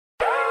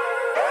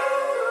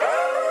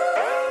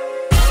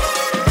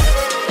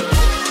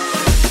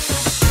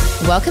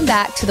welcome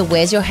back to the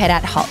Where's Your Head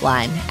At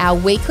hotline, our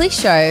weekly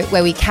show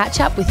where we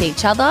catch up with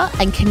each other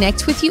and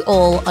connect with you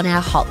all on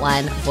our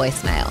hotline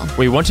voicemail.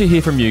 We want to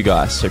hear from you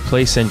guys, so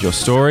please send your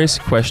stories,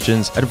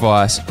 questions,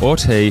 advice, or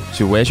tea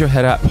to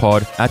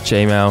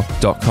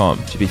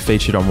where'syourheadatpod@gmail.com to be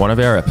featured on one of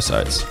our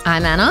episodes.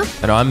 I'm Anna.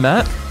 And I'm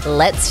Matt.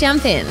 Let's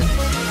jump in.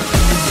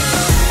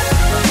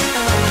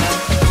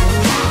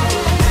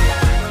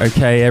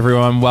 Okay,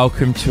 everyone,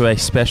 welcome to a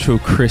special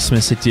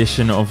Christmas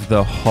edition of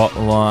the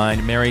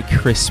Hotline. Merry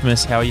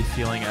Christmas. How are you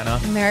feeling,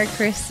 Anna? Merry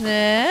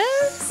Christmas.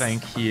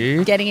 Thank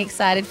you. Getting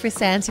excited for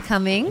Santa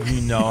coming.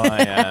 You know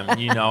I am.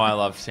 You know I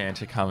love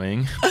Santa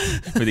coming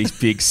with his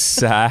big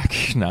sack.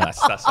 No,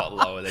 that's not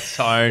lower the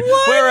tone.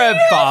 We're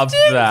above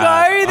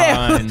that. Go there.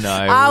 I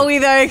know. Are we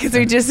though? Because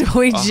we just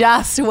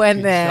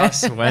went there.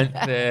 Just went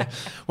there.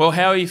 Well,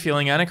 how are you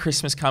feeling, Anna?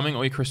 Christmas coming.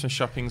 All your Christmas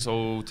shopping's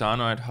all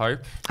done, I'd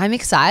hope. I'm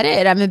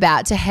excited. I'm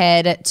about to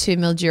head to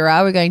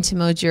Mildura. We're going to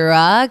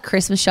Mildura.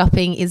 Christmas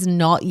shopping is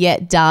not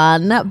yet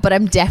done, but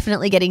I'm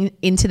definitely getting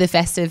into the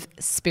festive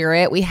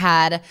spirit. We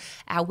had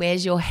our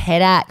Where's Your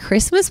Head At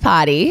Christmas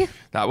party.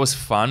 That was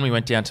fun. We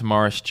went down to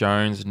Morris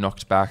Jones,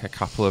 knocked back a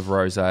couple of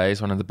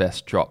rosés, one of the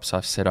best drops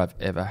I've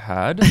ever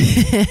had.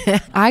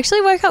 I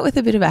actually woke up with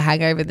a bit of a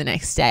hangover the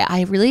next day.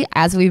 I really,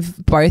 as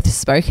we've both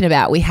spoken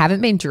about, we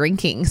haven't been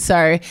drinking.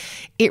 So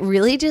it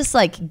really just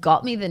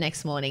got me the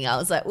next morning. I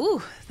was like,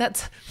 ooh,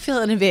 that's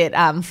feeling a bit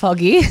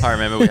foggy. I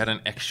remember we had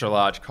an extra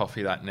large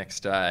coffee that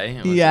next day.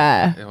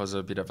 It was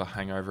a bit of a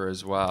hangover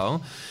as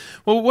well.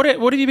 Well, what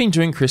have you been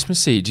doing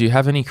Christmassy? Do you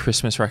have any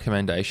Christmas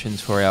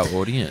recommendations for our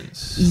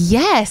audience?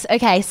 Yes.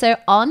 Okay. So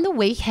on the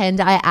weekend,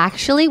 I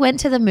actually went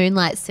to the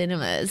Moonlight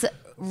Cinemas.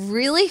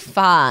 Really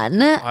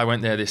fun. I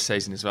went there this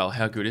season as well.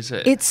 How good is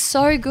it? It's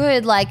so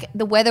good.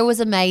 The weather was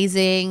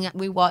amazing.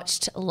 We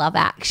watched Love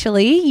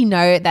Actually. You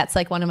know, that's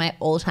one of my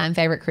all-time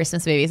favorite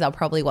Christmas movies. I'll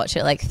probably watch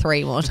it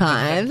 3 more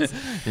times.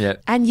 Yeah.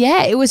 And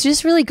yeah, it was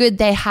just really good.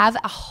 They have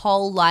a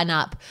whole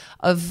lineup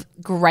of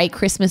great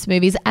Christmas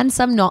movies and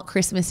some not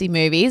Christmassy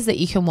movies that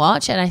you can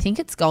watch. And I think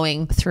it's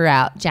going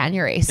throughout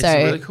January. It's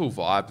a really cool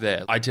vibe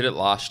there. I did it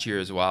last year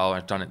as well.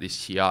 I've done it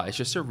this year. It's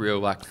just a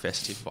real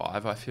festive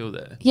vibe, I feel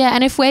there. Yeah.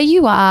 And if where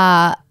you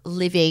are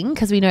living,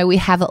 because we know we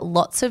have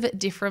lots of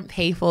different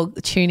people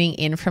tuning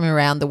in from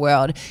around the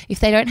world,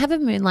 if they don't have a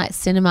Moonlight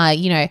Cinema,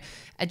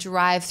 a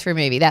drive-through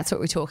movie, that's what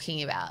we're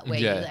talking about, where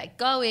you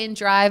go in,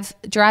 drive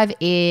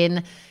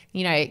in,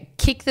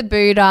 kick the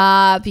boot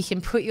up, you can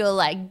put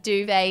your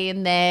duvet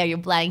in there, your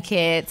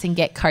blankets, and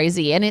get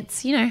cozy. And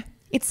it's,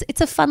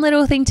 it's a fun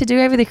little thing to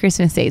do over the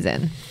Christmas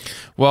season.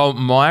 Well,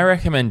 my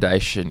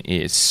recommendation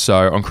is,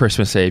 so on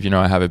Christmas Eve,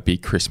 I have a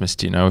big Christmas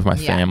dinner with my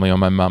family on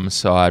my mum's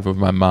side, with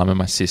my mum and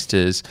my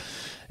sisters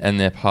and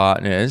their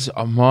partners.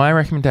 My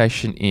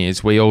recommendation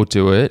is, we all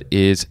do it,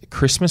 is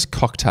Christmas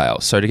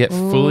cocktails. So to get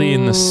fully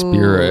in the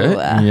spirit.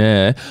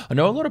 Yeah. I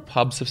know a lot of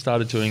pubs have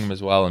started doing them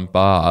as well, and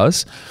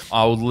bars.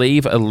 I'll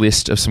leave a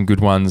list of some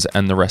good ones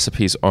and the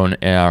recipes on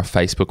our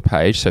Facebook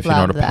page. So if you're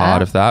not a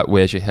part of that,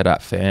 Where's Your Head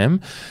At fam?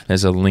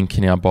 There's a link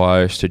in our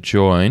bios to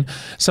join.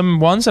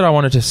 Some ones that I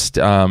wanted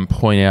to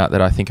point out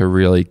that I think are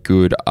really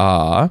good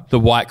are the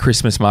White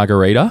Christmas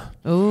Margarita.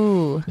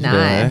 Ooh,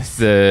 nice.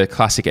 The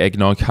classic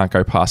eggnog, can't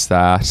go past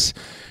that.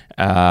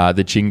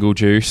 The Jingle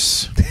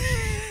Juice.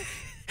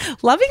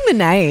 Loving the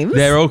names.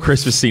 They're all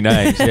Christmassy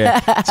names, yeah.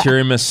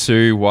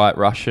 Tiramisu, White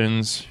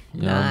Russians.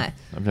 Nice.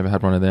 I've never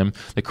had one of them.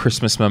 The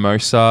Christmas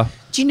Mimosa.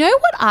 Do you know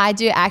what I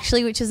do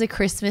actually, which is a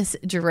Christmas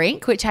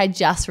drink, which I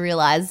just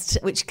realised,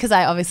 because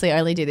I obviously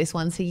only do this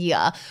once a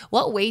year.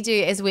 What we do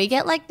is we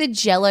get the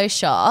Jell-O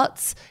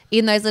shots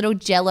in those little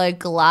Jell-O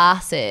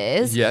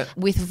glasses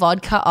with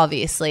vodka,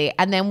 obviously,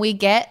 and then we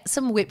get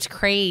some whipped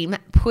cream,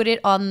 put it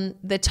on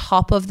the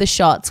top of the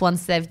shots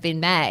once they've been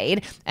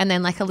made, and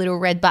then a little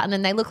red button,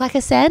 and they look like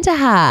a Santa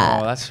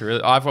hat. Oh, that's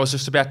really... I was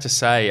just about to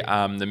say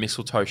the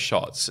mistletoe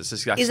shots. It's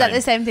just is that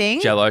the same thing?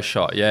 Jell-O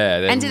shot, yeah.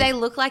 And do they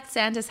look like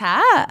Santa's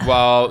hat?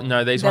 Well,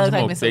 no, these ones are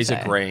more... mistletoe. These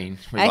are green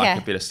with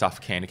a bit of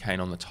stuffed candy cane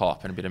on the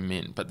top and a bit of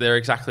mint, but they're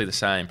exactly the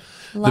same.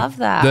 Love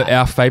that.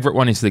 Our favourite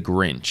one is the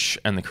Grinch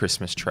and the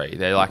Christmas tree.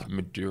 They're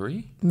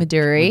Maduri.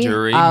 Maduri mixed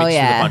with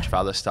a bunch of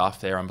other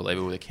stuff. They're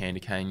unbelievable. With a candy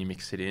cane, you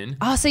mix it in.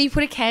 Oh, so you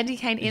put a candy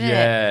cane in it?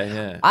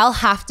 Yeah. I'll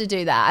have to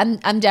do that.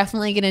 I'm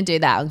definitely going to do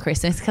that on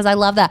Christmas because I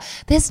love that.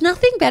 There's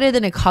nothing better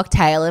than a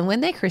cocktail, and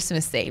when they're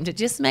Christmas themed, it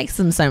just makes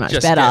them so much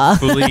better. Get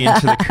fully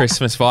into the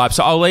Christmas vibe.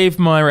 So I'll leave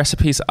my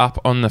recipes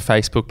up on the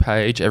Facebook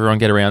page. Everyone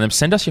get around them.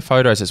 Send us your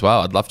photos as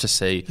well. I'd love to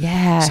see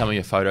some of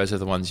your photos of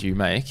the ones you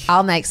make.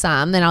 I'll make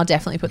some, then I'll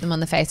definitely put them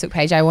on the Facebook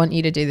page. I want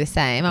you to do the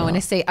same. I want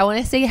to see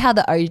how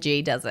the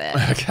OG does it.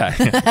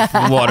 Okay.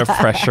 A lot of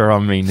pressure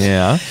on me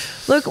now.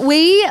 Look,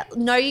 we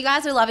know you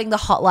guys are loving the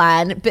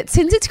hotline, but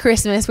since it's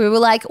Christmas, we were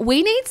like,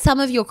 we need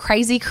some of your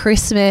crazy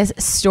Christmas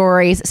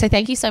stories. So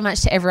thank you so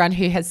much to everyone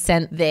who has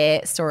sent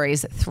their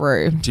stories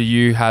through. Do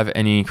you have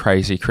any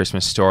crazy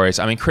Christmas stories?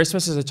 I mean,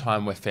 Christmas is a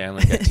time where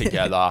family get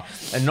together,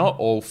 and not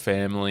all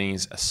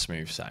families are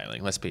smooth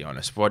sailing. Let's be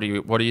honest. What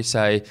do you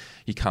say?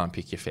 You can't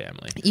pick your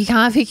family. You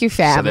can't pick your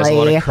family. So there's a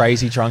lot of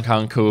crazy drunk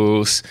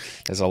uncles.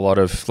 There's a lot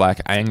of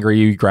like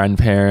angry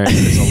grandparents.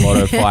 There's a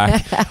lot of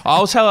like. I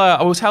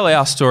will tell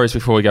our stories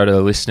before we go to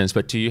the listeners.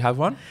 But do you have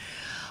one?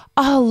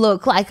 Oh,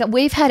 look, like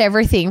we've had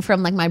everything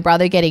from like my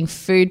brother getting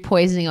food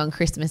poisoning on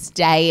Christmas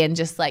Day and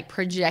just like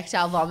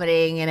projectile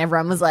vomiting, and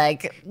everyone was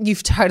like,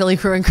 you've totally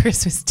ruined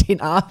Christmas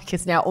dinner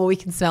because now all we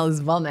can smell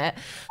is vomit.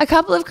 A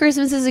couple of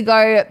Christmases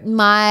ago,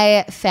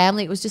 my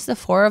family, it was just the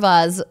four of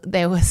us,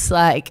 there was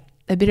like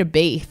a bit of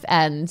beef,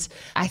 and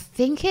I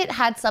think it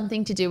had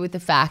something to do with the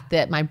fact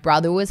that my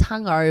brother was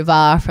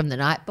hungover from the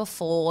night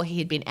before. He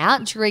had been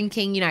out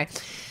drinking, you know.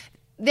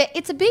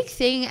 It's a big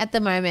thing at the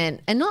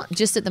moment, and not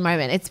just at the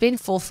moment. It's been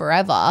for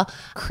forever.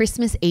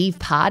 Christmas Eve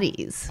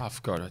parties. I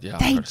forgot it. Yeah,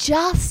 they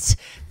just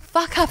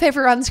fuck up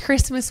everyone's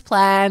Christmas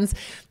plans.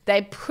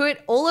 They put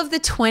all of the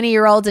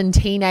 20-year-olds and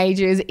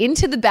teenagers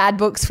into the bad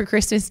books for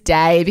Christmas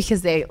Day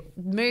because they're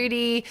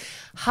moody,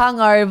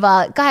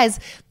 hungover. Guys,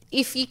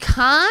 if you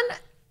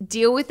can't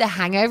deal with the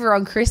hangover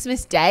on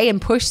Christmas Day and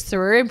push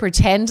through and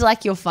pretend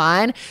like you're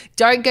fine,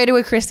 don't go to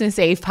a Christmas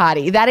Eve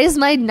party. That is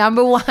my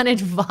number one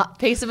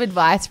piece of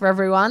advice for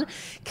everyone,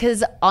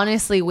 because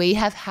honestly, we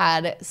have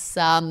had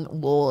some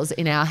wars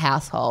in our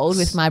household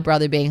with my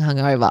brother being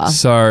hungover.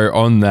 So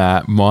on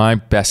that, my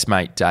best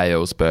mate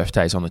Dale's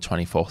birthday is on the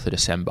 24th of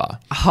December.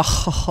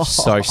 Oh.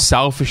 So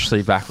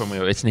selfishly, back when we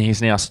were,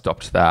 he's now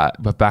stopped that,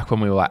 but back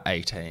when we were like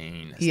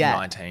 18,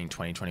 19,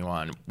 20,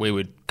 21, we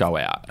would go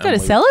out. Got to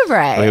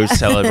celebrate. We would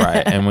celebrate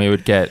and we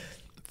would get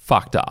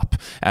fucked up.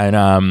 And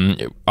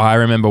I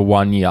remember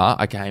one year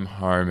I came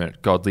home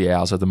at godly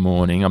hours of the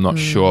morning. I'm not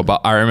sure, but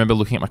I remember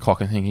looking at my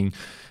clock and thinking,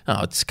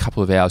 oh, it's a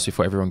couple of hours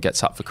before everyone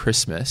gets up for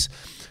Christmas.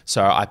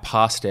 So I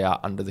passed out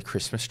under the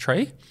Christmas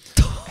tree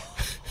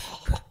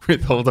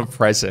with all the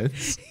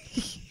presents.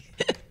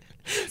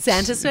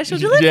 Santa special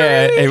delivery.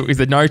 Yeah, it was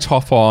the no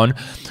top on.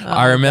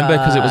 I remember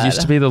because it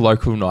used to be the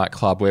local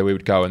nightclub where we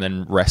would go and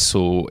then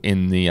wrestle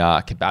in the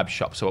kebab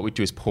shop. So what we'd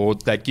do is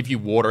they'd give you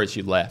water as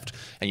you left,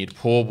 and you'd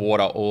pour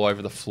water all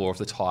over the floor of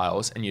the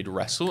tiles, and you'd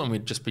wrestle, and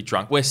we'd just be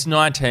drunk. We're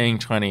 19,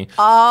 20.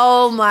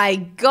 Oh my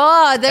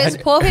God, those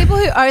poor people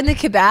who own the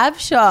kebab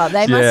shop,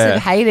 they must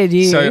have hated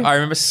you. So I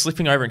remember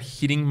slipping over and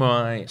hitting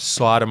my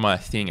side of my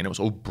thing, and it was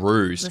all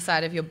bruised. The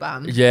side of your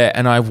bum. Yeah,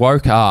 and I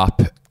woke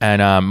up,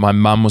 and my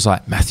mum was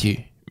like, Matthew.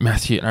 And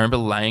I remember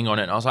laying on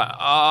it, and I was like,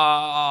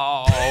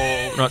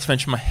 oh, not to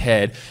mention my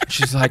head.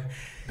 She's like,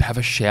 have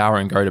a shower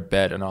and go to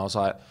bed. And I was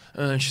like,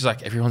 and she's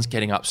like, everyone's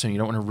getting up soon. You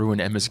don't want to ruin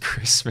Emma's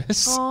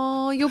Christmas.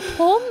 Oh, your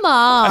poor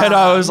mum. And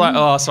I was like,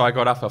 oh, so I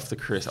got up off the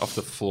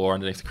floor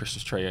underneath the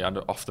Christmas tree,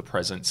 off the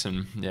presents,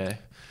 and yeah.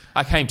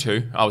 I came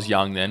to. I was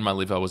young then. My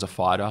liver was a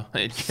fighter.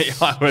 I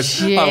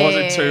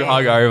wasn't too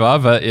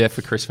hungover, but yeah,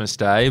 for Christmas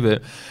Day.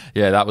 But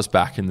yeah, that was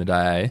back in the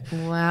day.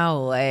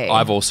 Wow.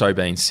 I've also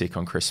been sick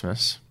on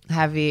Christmas.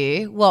 Have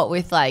you? What,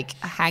 with like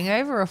a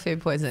hangover or food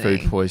poisoning?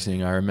 Food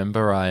poisoning. I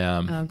remember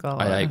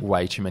I ate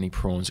way too many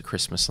prawns at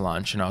Christmas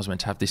lunch, and I was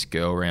meant to have this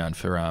girl around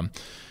for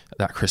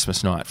that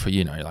Christmas night for,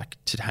 you know, like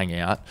to hang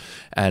out.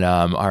 And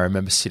I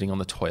remember sitting on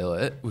the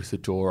toilet with the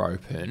door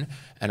open,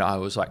 and I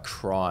was like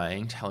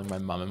crying, telling my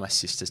mum and my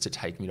sisters to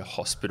take me to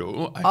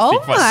hospital. I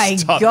think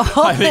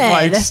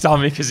my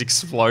stomach has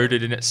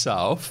exploded in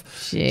itself.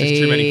 Jeez. Just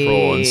too many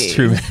prawns,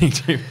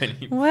 too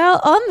many.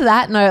 Well, on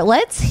that note,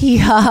 let's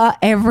hear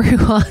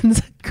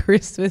everyone's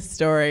Christmas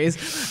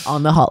stories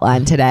on the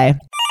hotline today.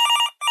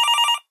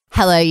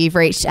 Hello, you've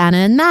reached Anna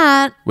and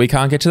Matt. We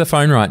can't get to the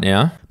phone right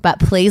now, but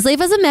please leave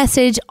us a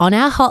message on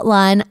our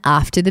hotline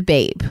after the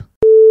beep.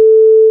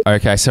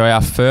 Okay, so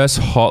our first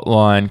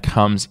hotline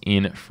comes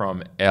in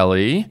from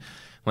Ellie.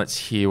 Let's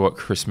hear what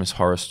Christmas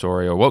horror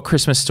story or what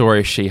Christmas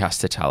story she has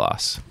to tell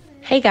us.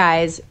 Hey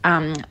guys,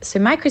 so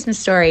my Christmas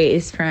story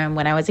is from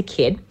when I was a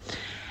kid.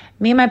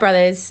 Me and my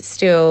brothers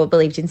still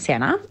believed in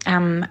Santa.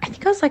 I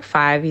think I was like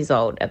 5 years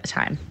old at the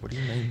time. What do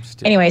you mean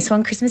still? Anyway, so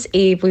on Christmas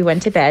Eve, we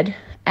went to bed.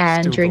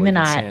 And during the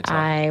night,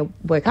 I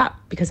woke up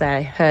because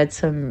I heard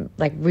some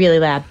like really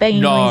loud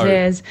banging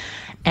noises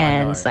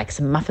and like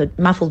some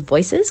muffled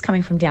voices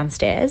coming from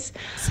downstairs.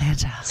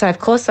 Santa. So I, of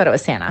course, thought it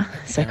was Santa.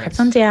 So I crept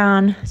on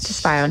down to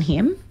spy on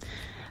him.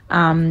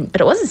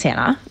 But it wasn't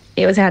Santa.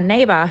 It was our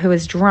neighbour who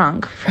was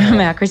drunk from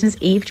our Christmas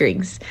Eve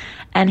drinks.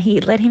 And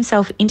he let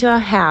himself into our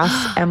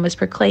house and was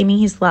proclaiming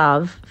his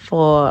love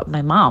for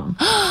my mum.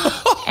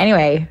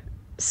 Anyway,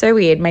 so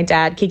weird. My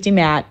dad kicked him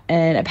out,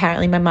 and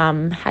apparently my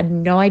mum had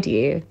no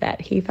idea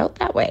that he felt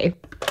that way.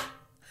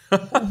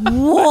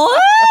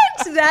 What?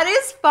 That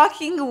is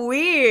fucking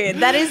weird.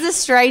 That is the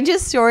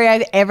strangest story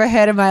I've ever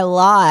heard in my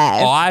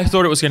life. I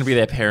thought it was going to be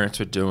their parents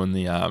were doing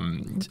the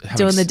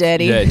doing the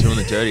dirty. Yeah, doing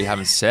the dirty,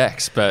 having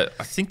sex. But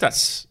I think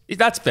that's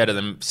better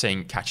than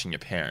catching your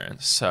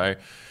parents. So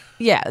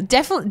yeah,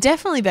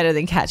 definitely better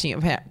than catching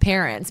your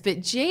parents.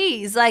 But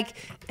geez, like,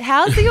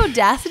 how's the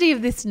audacity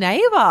of this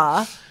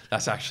neighbor?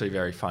 That's actually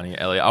very funny,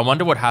 Elliot. I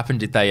wonder what happened.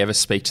 Did they ever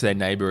speak to their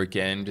neighbour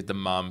again? Did the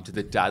mum, did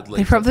the dad leave?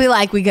 They're probably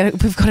like, we've got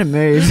to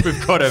move.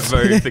 We've got to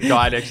move. The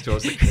guy next door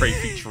is the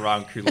creepy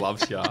drunk who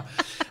loves you.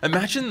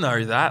 Imagine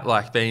though that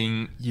like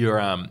being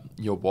your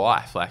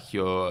wife, like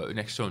your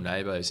next door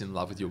neighbour is in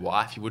love with your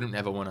wife. You wouldn't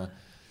ever want to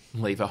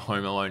leave her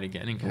home alone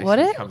again in case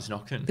he comes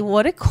knocking.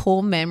 What a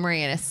cool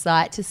memory and a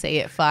sight to see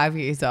at 5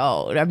 years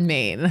old. I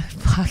mean,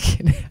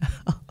 fucking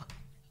hell.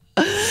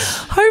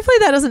 Hopefully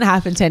that doesn't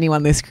happen to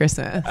anyone this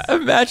Christmas.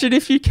 Imagine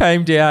if you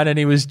came down and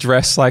he was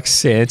dressed like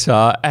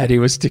Santa and he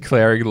was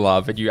declaring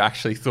love and you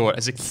actually thought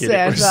as a kid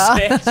it was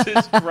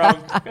Santa's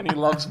drunk and he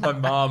loves my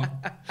mum.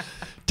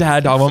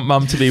 Dad, I want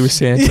mum to be with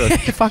Santa. Yeah,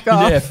 fuck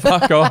off. Yeah,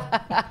 fuck off.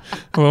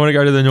 I want to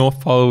go to the North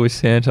Pole with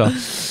Santa.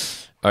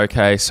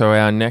 Okay, so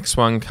our next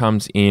one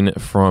comes in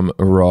from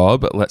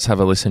Rob. Let's have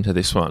a listen to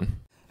this one.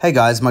 Hey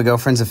guys, my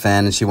girlfriend's a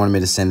fan and she wanted me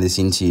to send this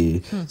in to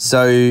you.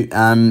 So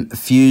a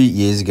few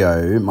years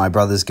ago, my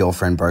brother's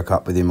girlfriend broke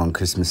up with him on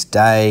Christmas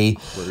Day.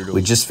 Brutal.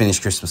 We just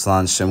finished Christmas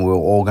lunch and we were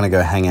all going to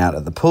go hang out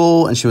at the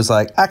pool. And she was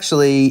like,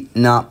 actually,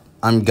 nah,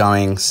 I'm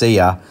going, see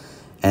ya.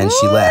 And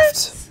she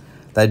left.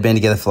 They'd been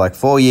together for like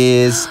 4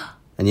 years.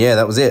 And yeah,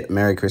 that was it.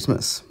 Merry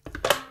Christmas.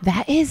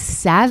 That is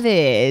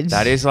savage.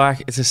 That is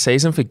like, it's a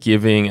season for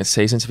giving, a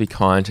season to be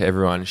kind to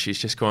everyone. She's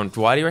just gone,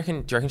 do you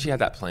reckon she had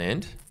that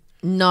planned?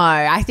 No,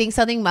 I think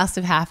something must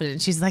have happened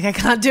and she's like, I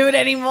can't do it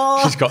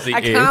anymore. She's got the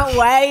I can't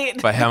wait.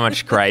 By how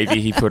much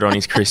gravy he put on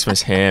his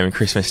Christmas ham and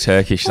Christmas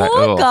turkey. She's like,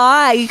 oh.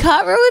 Guy, you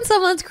can't ruin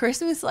someone's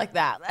Christmas like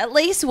that. At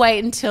least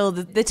wait until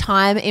the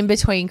time in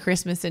between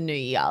Christmas and New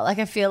Year. Like,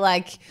 I feel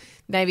like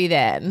maybe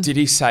then. Did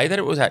he say that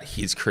it was at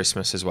his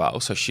Christmas as well?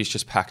 So she's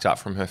just packed up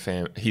from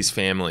his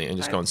family and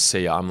just gone,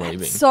 see ya, I'm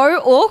leaving. So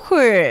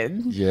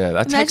awkward. Yeah,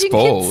 that takes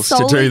balls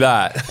to do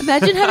that.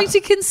 Imagine having to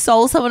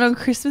console someone on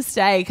Christmas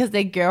Day because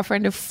their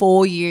girlfriend of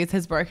 4 years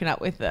has broken up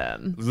with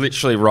them.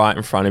 Literally right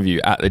in front of you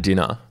at the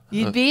dinner.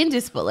 You'd be in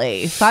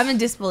disbelief. I'm in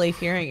disbelief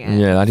hearing it.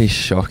 Yeah, that is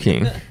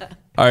shocking.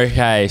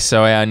 Okay,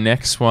 so our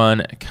next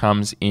one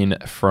comes in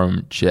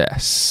from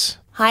Jess.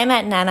 Hi,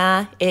 Matt and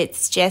Anna.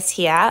 It's Jess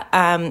here.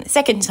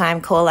 Second time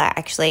caller,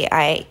 actually.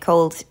 I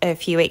called a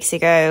few weeks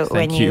ago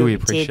when you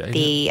did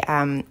the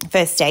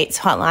first dates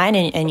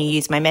hotline and you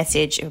used my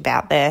message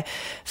about the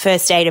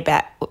first date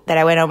that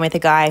I went on with a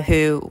guy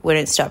who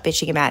wouldn't stop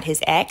bitching about his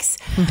ex.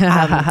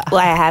 Well,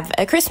 I have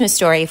a Christmas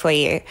story for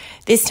you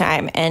this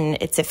time, and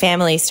it's a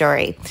family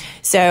story.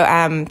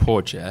 So,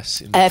 poor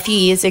Jess. A few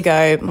years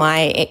ago,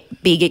 my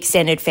big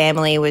extended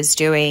family was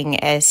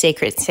doing a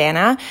Secret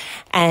Santa,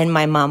 and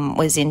my mum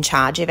was in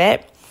charge of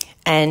it.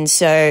 And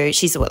so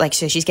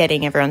she's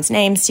getting everyone's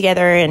names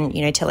together and,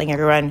 you know, telling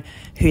everyone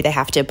who they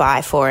have to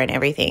buy for and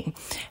everything.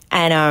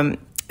 And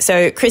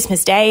so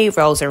Christmas Day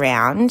rolls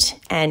around,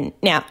 and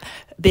now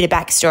a bit of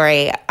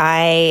backstory.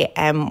 I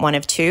am one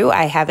of two.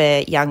 I have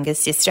a younger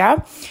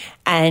sister,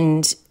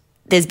 and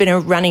there's been a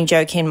running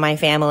joke in my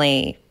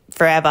family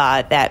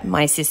forever that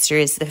my sister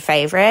is the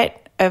favourite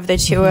of the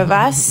two of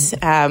us.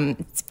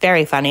 It's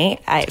very funny.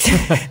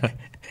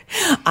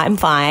 I'm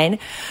fine,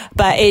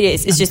 but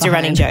it's just a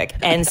running joke.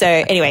 And so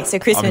anyway, so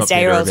Christmas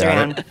Day rolls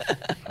around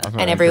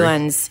and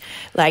everyone's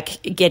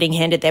like getting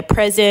handed their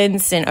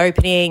presents and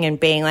opening and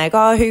being like,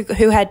 oh,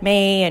 who had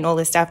me and all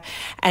this stuff.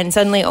 And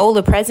suddenly all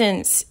the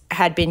presents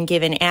had been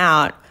given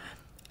out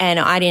and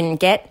I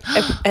didn't get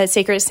a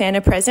Secret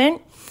Santa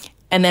present.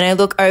 And then I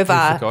look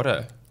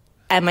over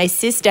and my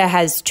sister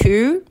has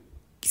 2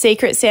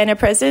 Secret Santa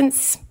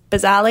presents,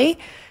 bizarrely.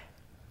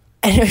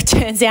 And it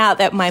turns out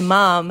that my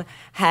mum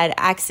had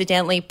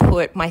accidentally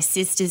put my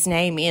sister's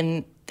name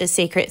in the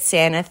Secret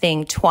Santa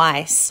thing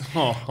twice.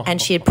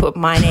 And she had put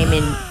my name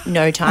in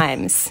no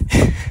times.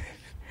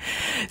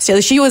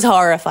 So she was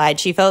horrified.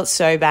 She felt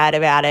so bad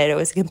about it. It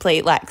was a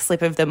complete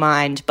slip of the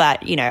mind.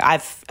 But, you know,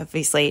 I've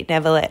obviously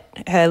never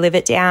let her live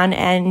it down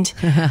and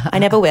I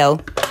never will.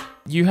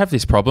 You have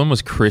this problem.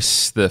 Was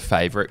Chris the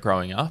favourite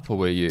growing up, or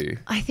were you?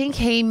 I think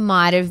he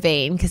might have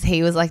been because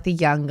he was like the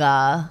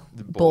younger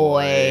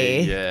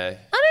boy. Yeah.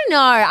 I don't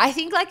know. I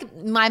think like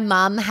my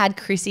mum had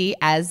Chrissy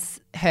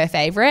as her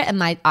favourite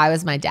and I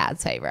was my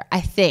dad's favourite, I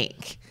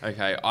think.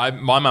 Okay.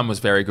 My mum was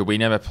very good. We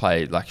never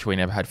played, we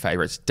never had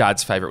favourites.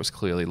 Dad's favourite was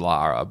clearly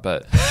Lara,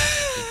 but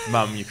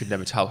mum, you could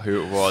never tell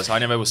who it was. I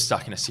never was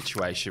stuck in a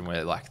situation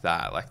where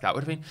that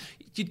would have been...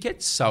 You'd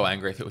get so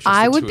angry if it was just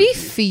I would be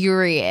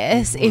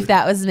furious if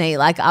that was me.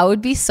 Like, I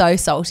would be so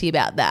salty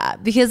about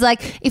that because,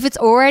 like, if it's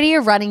already a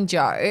running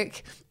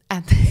joke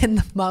and then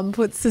the mum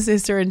puts the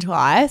sister in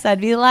twice, I'd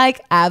be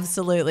like,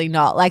 absolutely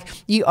not. Like,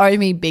 you owe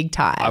me big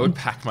time. I would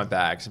pack my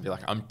bags and be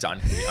like, I'm done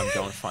here. I'm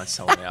going to find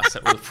someone else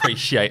that will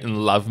appreciate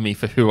and love me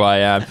for who I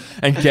am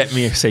and get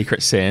me a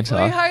Secret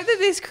Santa. We hope that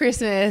this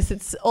Christmas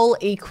it's all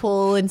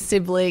equal and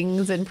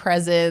siblings and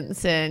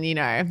presents and, you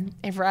know,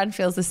 everyone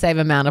feels the same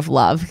amount of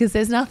love because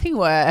there's nothing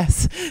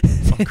worse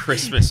on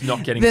Christmas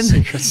not getting a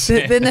Secret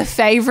Santa than the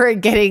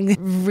favourite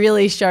getting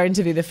really shown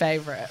to be the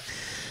favourite.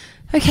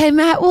 Okay,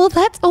 Matt, well,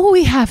 that's all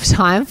we have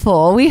time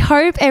for. We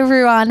hope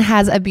everyone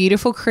has a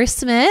beautiful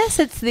Christmas.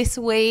 It's this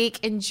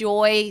week.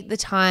 Enjoy the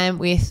time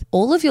with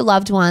all of your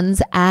loved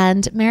ones,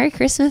 and Merry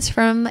Christmas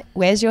from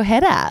Where's Your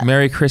Head At?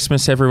 Merry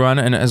Christmas, everyone.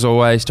 And as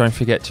always, don't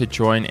forget to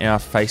join our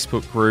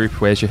Facebook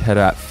group, Where's Your Head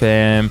At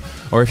Fam.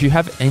 Or if you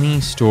have any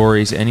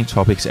stories, any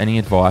topics, any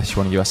advice you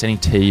want to give us, any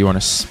tea you want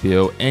to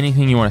spill,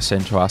 anything you want to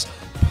send to us,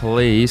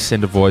 please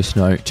send a voice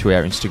note to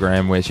our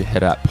Instagram, Where's Your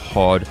Head At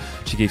Pod,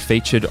 to get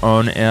featured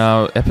on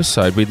our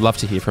episode. We'd love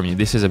to hear from you.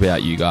 This is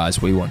about you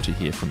guys. We want to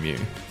hear from you.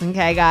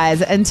 Okay,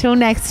 guys, until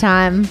next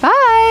time,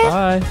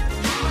 bye.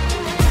 Bye.